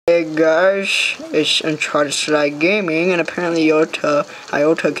Hey guys, it's Tearaway Gaming, and apparently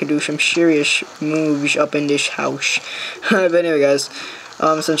Iota can do some serious moves up in this house. But anyway guys,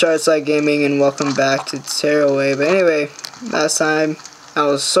 it's Tearaway Gaming and welcome back to Tearaway. But anyway, last time I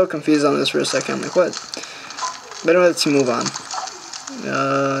was so confused on this for a second. I'm like, what? But anyway, let's move on.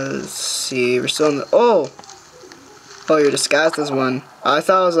 Let's see, we're still in the Oh, you're disguised as one. I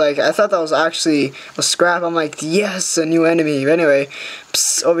thought that was actually a scrap. I'm like, yes, a new enemy. But anyway,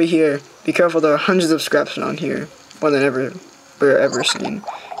 psst, over here. Be careful, there are hundreds of scraps around here. More than we're ever seen.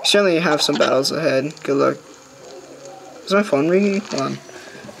 You certainly have some battles ahead. Good luck. Is my phone ringing? Hold on.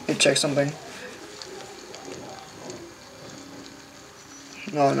 Let me check something.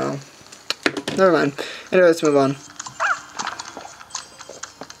 Oh no. Never mind. Anyway, let's move on.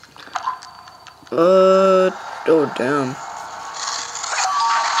 Oh damn.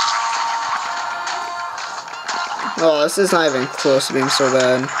 Oh, this is not even close to being so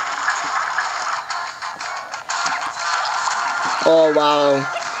bad. Oh wow.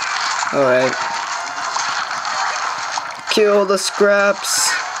 Alright. Kill the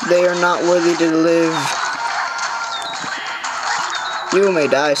scraps. They are not worthy to live. You may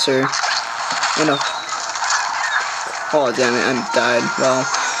die, sir. You know. Oh damn it, I died. Well.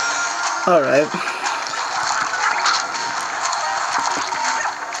 Alright.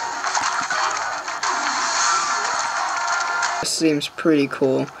 Seems pretty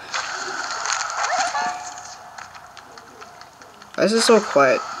cool. Why is it so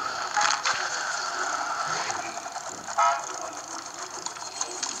quiet?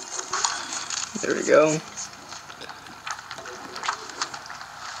 There we go.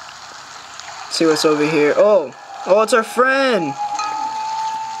 Let's see what's over here. Oh, it's our friend!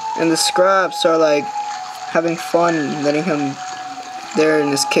 And the scraps are like having fun letting him there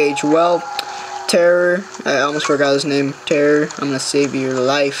in this cage. Well, Terror, I almost forgot his name. Terror, I'm gonna save your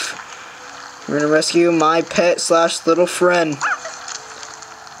life. We're gonna rescue my pet / little friend.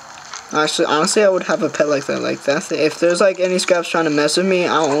 Actually, honestly, I would have a pet like that. Like that's if there's like any scraps trying to mess with me,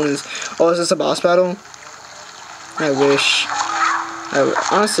 I don't own this. Oh, is this a boss battle? I wish.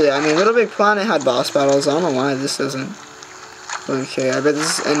 Honestly, I mean, Little Big Planet had boss battles. I don't know why this doesn't. Okay, I bet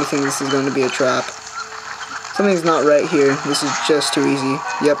this is anything. This is going to be a trap. Something's not right here. This is just too easy.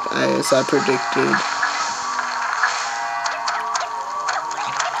 Yep, as I predicted.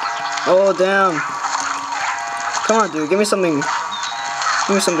 Oh damn! Come on, dude. Give me something.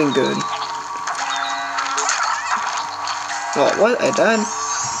 Give me something good. Oh, what? I died?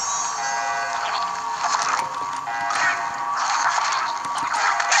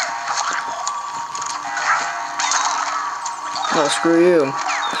 Oh, screw you.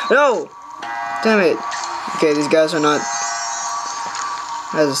 No! Damn it. Okay, these guys are not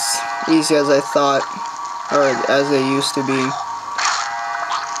as easy as I thought, or as they used to be.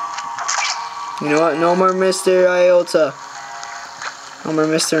 You know what? No more Mr. Iota. No more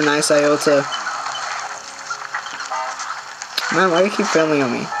Mr. Nice Iota. Man, why do you keep failing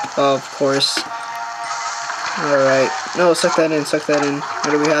on me? Oh, of course. Alright. No, suck that in, suck that in. What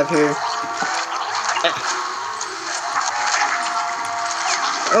do we have here?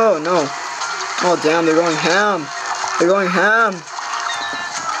 Oh, no. Oh damn, they're going ham. They're going ham.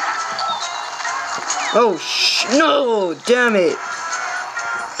 Oh no, damn it.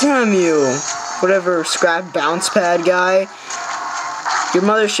 Damn you. Whatever scrap bounce pad guy. Your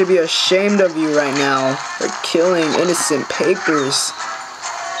mother should be ashamed of you right now for killing innocent papers.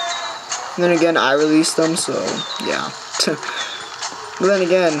 And then again, I released them, so yeah. But then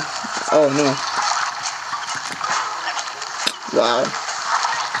again, oh no. Wow.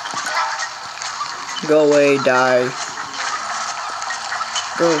 Go away, die.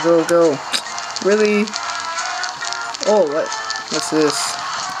 Go, go, go. Really? Oh, what? What's this?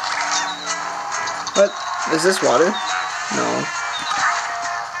 What? Is this water? No.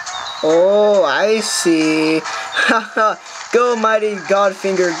 Oh, I see. Haha. Go, mighty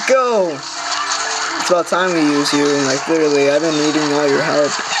Godfinger, go! It's about time we use you. Like, literally, I've been needing all your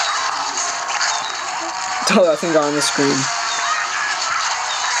help. Oh, that thing got on the screen.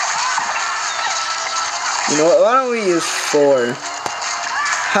 You know what? Why don't we use 4?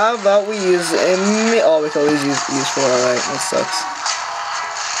 How about we use oh, we can always use 4. Alright, that sucks.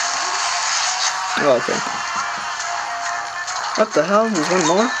 Oh, okay. What the hell? There's one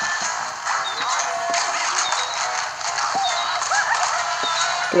more?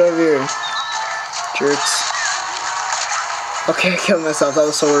 Get over here, jerks. Okay, I killed myself. That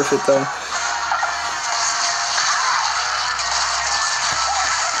was so worth it, though.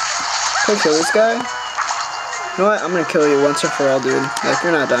 Can I kill this guy? You know what? I'm gonna kill you once and for all, dude. Like,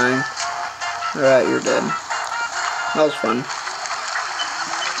 you're not dying. Alright, you're dead. That was fun.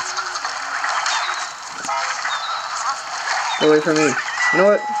 Get away from me. You know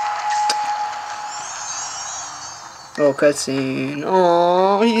what? Oh, cutscene.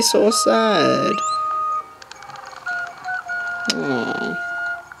 Oh, he's so sad. Oh.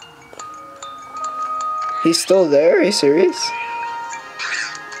 He's still there? Are you serious?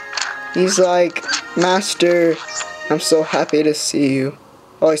 He's like, Master, I'm so happy to see you.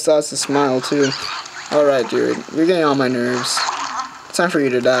 Oh, he still has to smile too. Alright, dude. You're getting on my nerves. It's time for you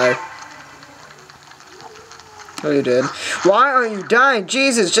to die. Oh, you did. Why aren't you dying?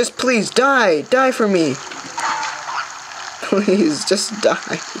 Jesus, just please die. Die for me. Please, just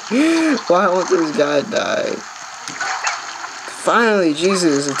die. Why won't this guy die? Finally,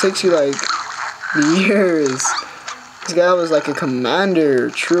 Jesus, it takes you like years. This guy was like a commander,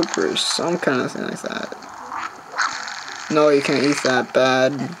 trooper, some kind of thing like that. No, you can't eat that.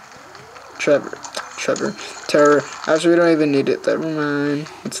 Bad. Terror. Actually, we don't even need it. Never mind.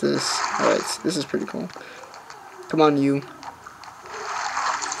 What's this? Alright, this is pretty cool. Come on, you.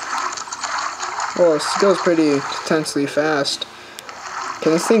 Oh, this goes pretty intensely fast.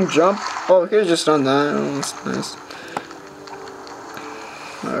 Can this thing jump? Oh, we could've just done that. Oh, that's nice.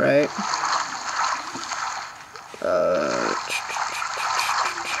 Alright.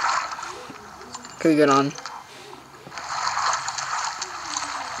 Can we get on?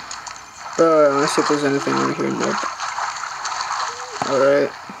 Let's see if there's anything over here. Nope.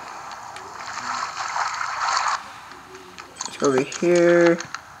 Alright. Let's go over here.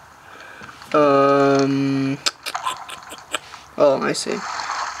 Oh, I see.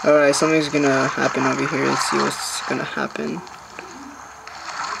 Alright, something's gonna happen over here. Let's see what's gonna happen.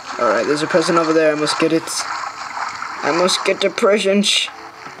 Alright, there's a present over there. I must get it. I must get the presents.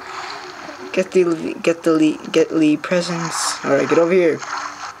 Get Lee presents. Alright, get over here.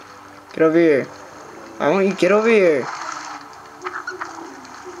 Get over here. I want you to get over here.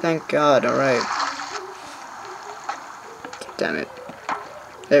 Thank God, alright. Damn it.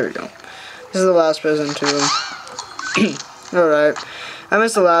 There we go. This is the last present too. Alright. I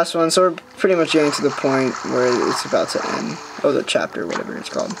missed the last one, so we're pretty much getting to the point where it's about to end. Oh, the chapter, whatever it's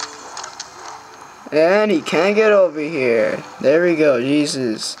called. And he can't get over here. There we go,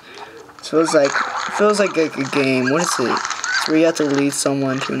 Jesus. It feels like a game. What is it? It's where you have to lead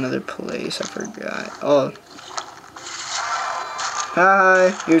someone to another place. I forgot. Oh.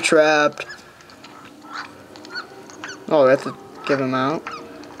 Hi, you're trapped. Oh, we have to give him out.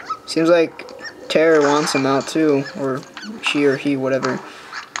 Seems like Terror wants him out too, or she or he, whatever.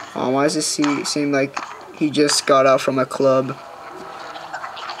 Oh, why does this seem like he just got out from a club?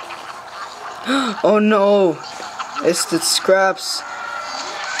 Oh no! It's the Scraps.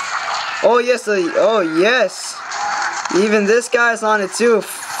 Oh yes, oh yes! Even this guy's on it too.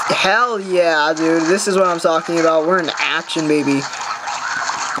 Hell yeah, dude! This is what I'm talking about. We're in action, baby.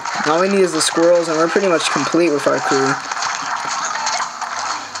 All we need is the squirrels, and we're pretty much complete with our crew.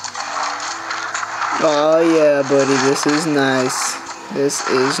 Oh yeah, buddy, this is nice. This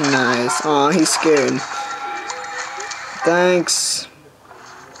is nice. Aw, he's scared. Thanks.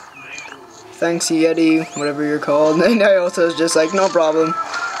 Thanks, Yeti, whatever you're called. And I also was just like, no problem.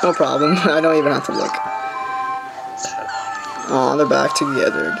 No problem. I don't even have to look. Aw, they're back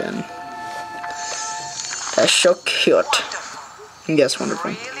together again. That's so cute. Yes,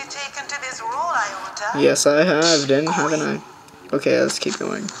 wonderful. Yes, I have, haven't I? Okay, let's keep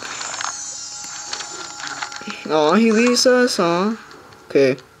going. Aw, he leaves us, aw.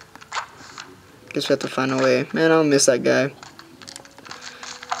 Okay. Guess we have to find a way. Man, I'll miss that guy.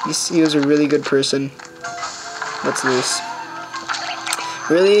 He was a really good person. What's this?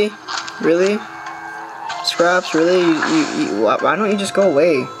 Really? Really? Scraps, really? Why don't you just go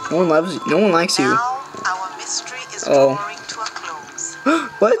away? No one loves you. No one likes you. Oh.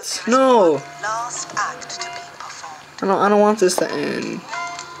 What? No! I don't want this to end.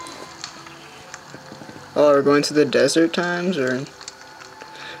 Oh, we're going to the desert times, or?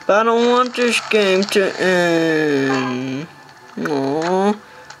 But I don't want this game to end. Aww.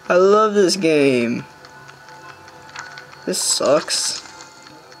 I love this game. This sucks.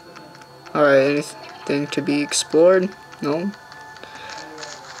 Alright, anything to be explored? No?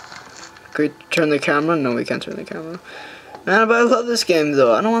 Can we turn the camera? No, we can't turn the camera. Man, but I love this game,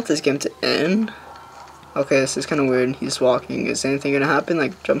 though. I don't want this game to end. Okay, this is kind of weird. He's walking. Is anything gonna happen?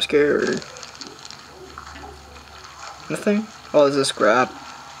 Like, jump scare, or... Nothing? Oh, there's a scrap.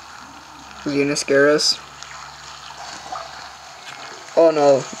 Is he gonna scare us? Oh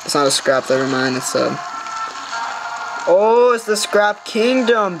no, it's not a scrap, never mind, it's oh, it's the Scrap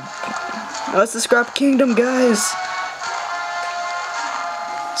Kingdom! Oh, it's the Scrap Kingdom, guys!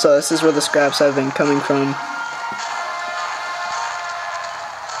 So this is where the scraps have been coming from.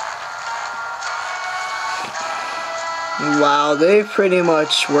 Wow, they pretty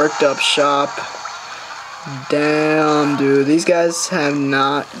much worked up shop. Damn, dude. These guys have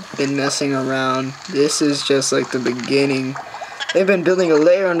not been messing around. This is just like the beginning. They've been building a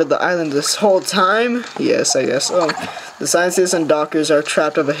lair under the island this whole time? Yes, I guess. Oh, the scientists and doctors are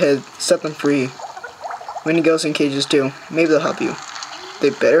trapped up ahead. Set them free. Many ghosts in cages too. Maybe they'll help you. They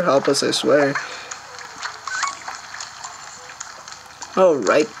better help us, I swear.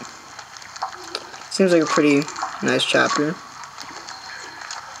 Alright. Seems like a pretty nice chapter.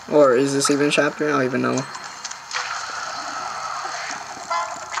 Or is this even a chapter? I don't even know.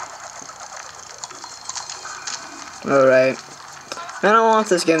 Alright. I don't want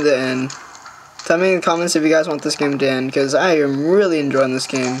this game to end. Tell me in the comments if you guys want this game to end, because I am really enjoying this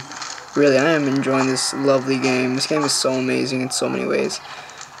game. Really, I am enjoying this lovely game. This game is so amazing in so many ways.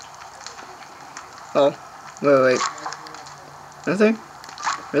 Oh, wait. Nothing?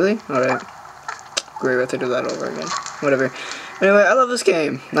 Really? Alright. Great, we have to do that over again. Whatever. Anyway, I love this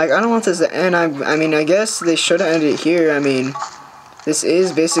game. Like, I don't want this to end. I mean, I guess they should have ended it here. I mean, this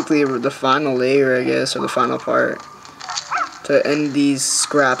is basically the final layer, I guess, or the final part. To end these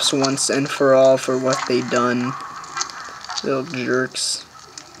scraps once and for all for what they done. Little jerks.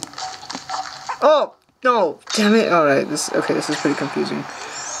 Oh! No! Damn it! Alright, this is pretty confusing.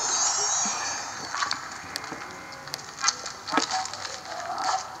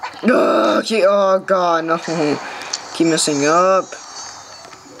 Oh god, no. Keep messing up.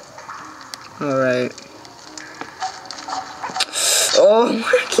 Alright.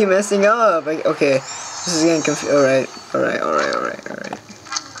 Oh, keep messing up. Okay, this is getting confusing. Alright.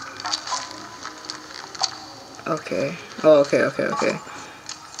 Okay. Oh, okay.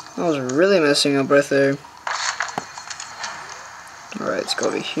 I was really messing up right there. Alright, let's go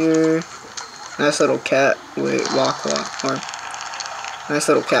over here. Nice little cat. Wait, walk. Or nice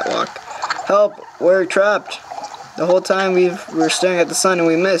little catwalk. Help! We're trapped. The whole time we were staring at the sun and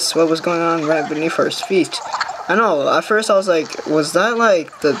we missed what was going on right beneath our feet. I know. At first I was like, was that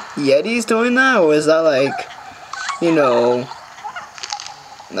like the Yetis doing that, or was that like, you know,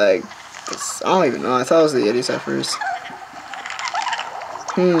 like I don't even know. I thought it was the Yetis at first.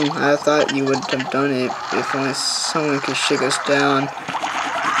 I thought you would have done it if only someone could shake us down.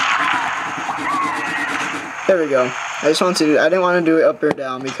 There we go. I didn't want to do it up or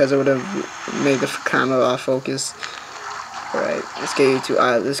down because it would have made the camera off focus. Alright, let's get you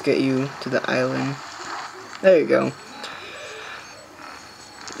to the island. There you go.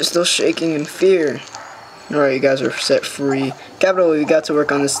 You're still shaking in fear. Alright, you guys are set free. Capital, we got to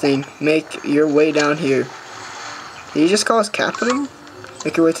work on this thing. Make your way down here. Did you just call us Capital?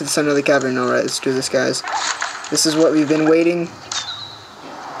 Make your way to the center of the cavern. Alright, let's do this, guys. This is what we've been waiting.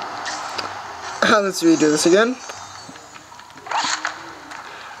 Let's redo this again.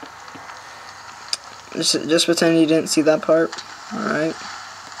 Just pretend you didn't see that part. Alright.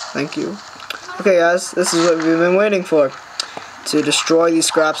 Thank you. Okay, guys, this is what we've been waiting for. To destroy these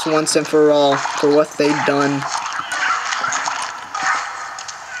scraps once and for all for what they've done.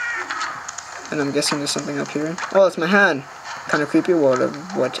 And I'm guessing there's something up here. Oh, it's my hand. Kind of creepy.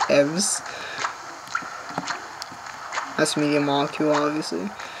 Whatevs. That's media molecule, obviously.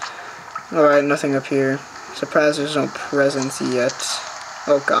 Alright, nothing up here. Surprised there's no presents yet.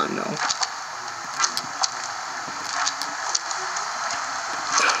 Oh god, no.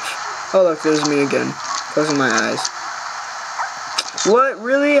 Oh look, there's me again. Closing my eyes. What?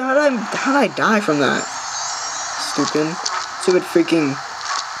 Really? How'd I die from that? Stupid freaking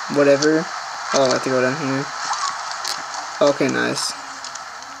whatever. Oh, I have to go down here. Okay, nice.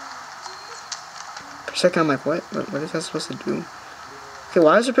 For a second I'm like, what is that supposed to do? Okay,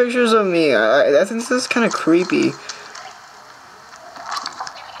 why is there pictures of me? I think this is kind of creepy.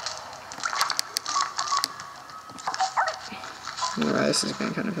 Alright, this is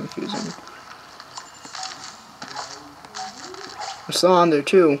getting kind of confusing. I'm still on there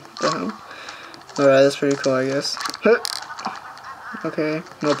too. What the hell? Alright, that's pretty cool, I guess. Okay,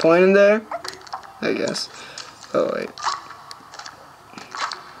 no point in there? I guess. Oh, wait.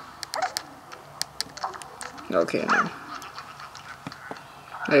 Okay, no.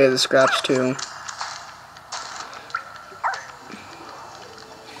 I get the scraps too.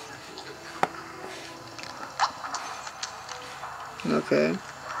 Okay.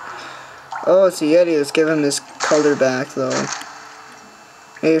 Oh, it's a Yeti. Let's give him his color back, though.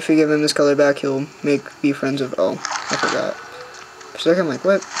 Maybe if we give him his color back, he'll be friends with... Oh, I forgot. For a second, I'm like,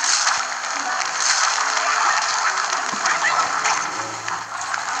 what?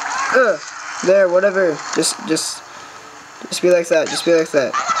 There, whatever. Just be like that. Just be like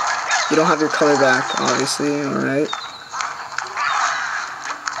that. You don't have your color back, obviously. Alright.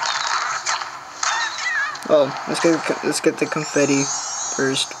 Oh, let's get the confetti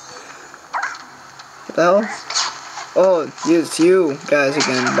first. What the hell? Oh, it's you guys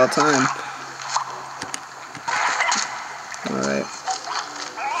again. About time. Alright.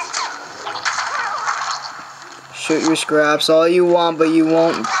 Shoot your scraps all you want, but you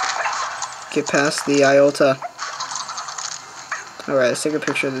won't get past the iota. Alright, let's take a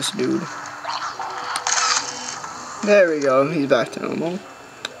picture of this dude. There we go. He's back to normal.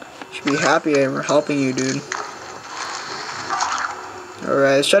 Should be happy we're helping you, dude.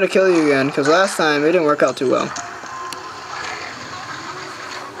 Alright, let's try to kill you again, because last time it didn't work out too well.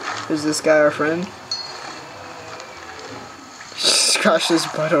 Is this guy our friend? Scratch his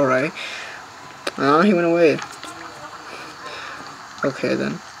butt, alright. Oh, he went away. Okay,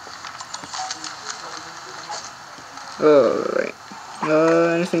 then. Oh, right.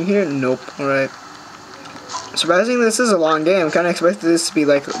 Anything here? Nope. Alright. Surprisingly, this is a long game. I kind of expected this to be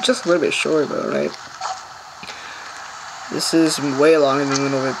like just a little bit short, but alright. This is way longer than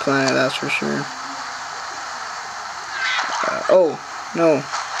Little Big Planet, that's for sure. Oh, no.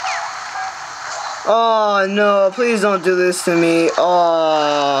 Oh, no, please don't do this to me.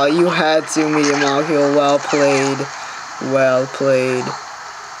 Oh, you had to, Media Molecule. Well played. Well played.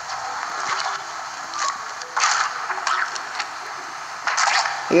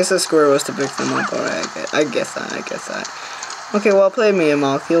 I guess the score was to pick them up. Alright, I guess that. Okay, well played, Media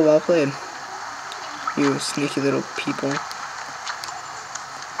Molecule. Well played. You sneaky little people.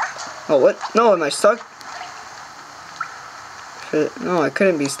 Oh, what? No, am I stuck? No, I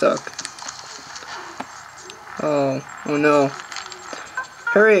couldn't be stuck. Oh no.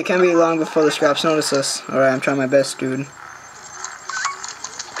 Hurry, it can't be long before the scraps notice us. Alright, I'm trying my best, dude.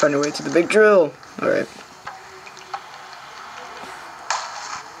 Trying to wait to the big drill. Alright.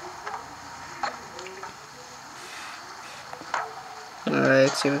 Alright,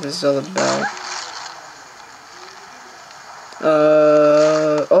 let's see what this is all about.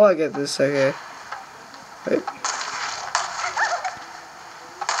 Oh, I get this, okay. Wait.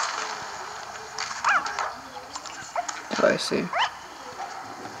 Oh, I see.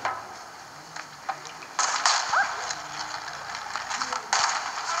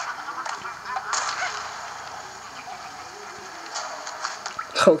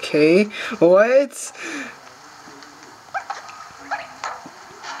 Okay, what?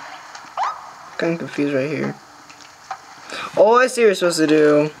 Kind of confused right here. Oh, I see what you're supposed to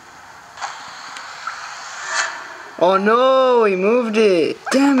do. Oh no, he moved it.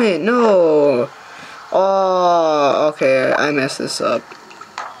 Damn it, no. Oh, okay, I messed this up.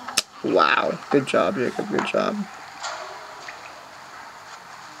 Wow, good job, Jacob, good job.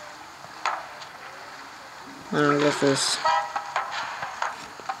 I don't get this.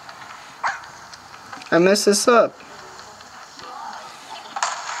 I messed this up.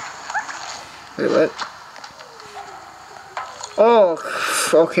 Wait, what? Oh,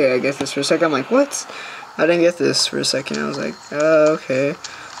 okay, I get this for a second. I'm like, what? I didn't get this for a second. I was like, okay.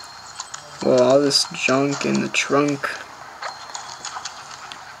 Well, all this junk in the trunk.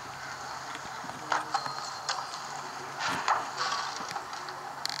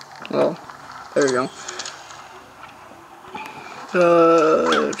 Well, there we go.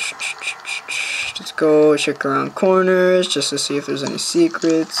 Let's go check around corners just to see if there's any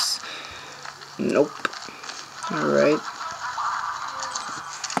secrets. Nope. Alright.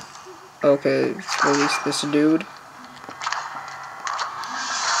 Okay, let's release this dude.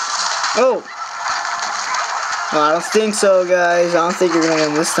 Oh! Oh, I don't think so, guys. I don't think you're gonna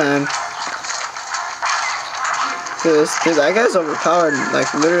win this time. Dude, that guy's overpowered.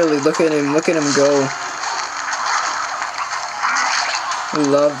 Like, literally, look at him go.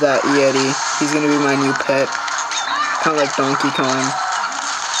 Love that Yeti. He's gonna be my new pet. Kind of like Donkey Kong.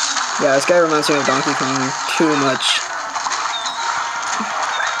 Yeah, this guy reminds me of Donkey Kong too much.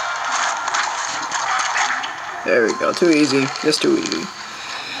 There we go. Too easy. Just too easy.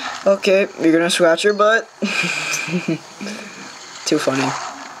 Okay, you're gonna scratch your butt. Too funny.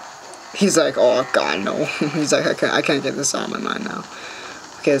 He's like, oh god, no. He's like, I can't get this out of my mind now.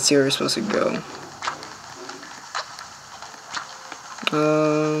 Okay, let's see where we're supposed to go.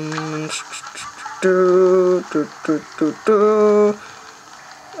 I'm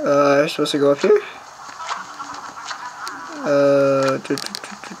supposed to go up here?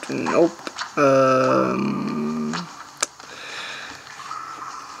 Nope.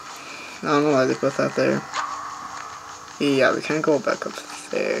 I don't know why they put that there. Yeah, we can't go back up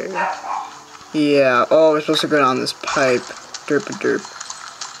there. Yeah, oh, we're supposed to go down this pipe. Derp-a-derp.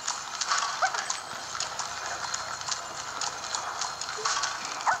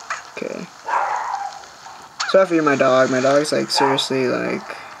 Okay. So after you're my dog. My dog's like, seriously,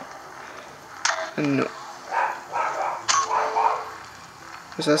 like... I know.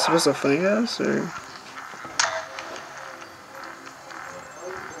 Is that supposed to fling us, or?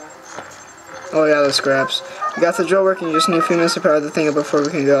 Oh yeah, the scraps. We got the drill working, you just need a few minutes to power the thing up before we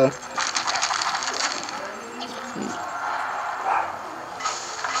can go.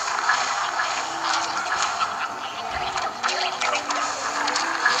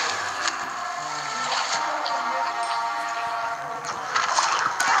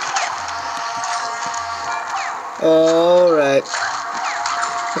 Alright.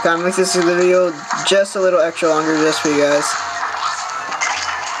 Okay, I'm gonna make this video just a little extra longer just for you guys.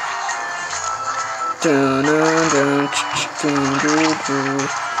 Dun, dun, dun, dun, dun, dun.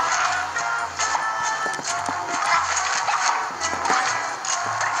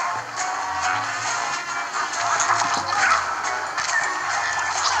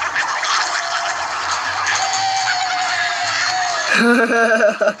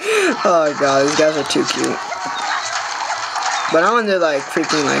 Oh god, these guys are too cute. But I wonder, like,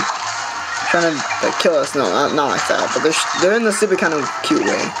 freaking, like, trying to, like, kill us. No, not like that. But they're in the stupid kind of cute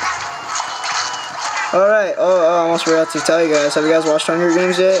way. Alright, I almost forgot to tell you guys. Have you guys watched Hunger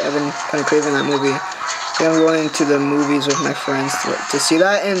Games yet? I've been kind of craving that movie. I'm going to the movies with my friends to see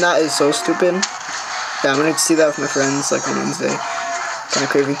that, and that is so stupid. Yeah, I'm going to see that with my friends, like, on Wednesday. Kind of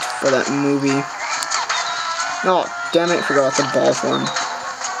craving for that movie. Oh, damn it, I forgot the ball form.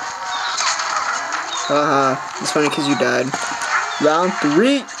 Haha, it's funny because you died. Round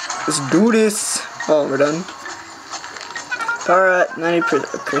 3, let's do this. Oh, we're done. Power at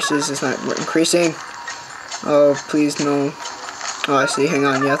 90% curses is not increasing. Oh, please no. Oh, I see. Hang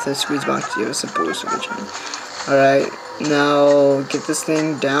on, you have to squeeze box to give us a boost. Alright, now get this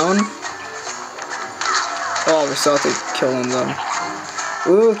thing down. Oh, we still have to kill him though.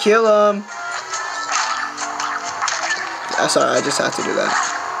 Ooh, kill him. Sorry, I just have to do that.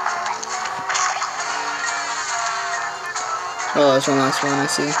 Oh, there's one last one, I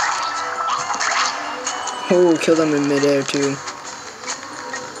see. Oh, killed him in midair too.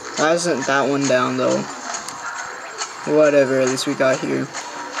 Why isn't that one down though? Whatever, at least we got here.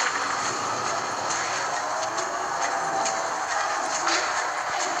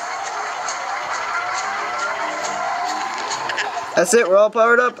 That's it, we're all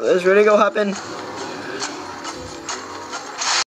powered up. Let's ready to go hop in.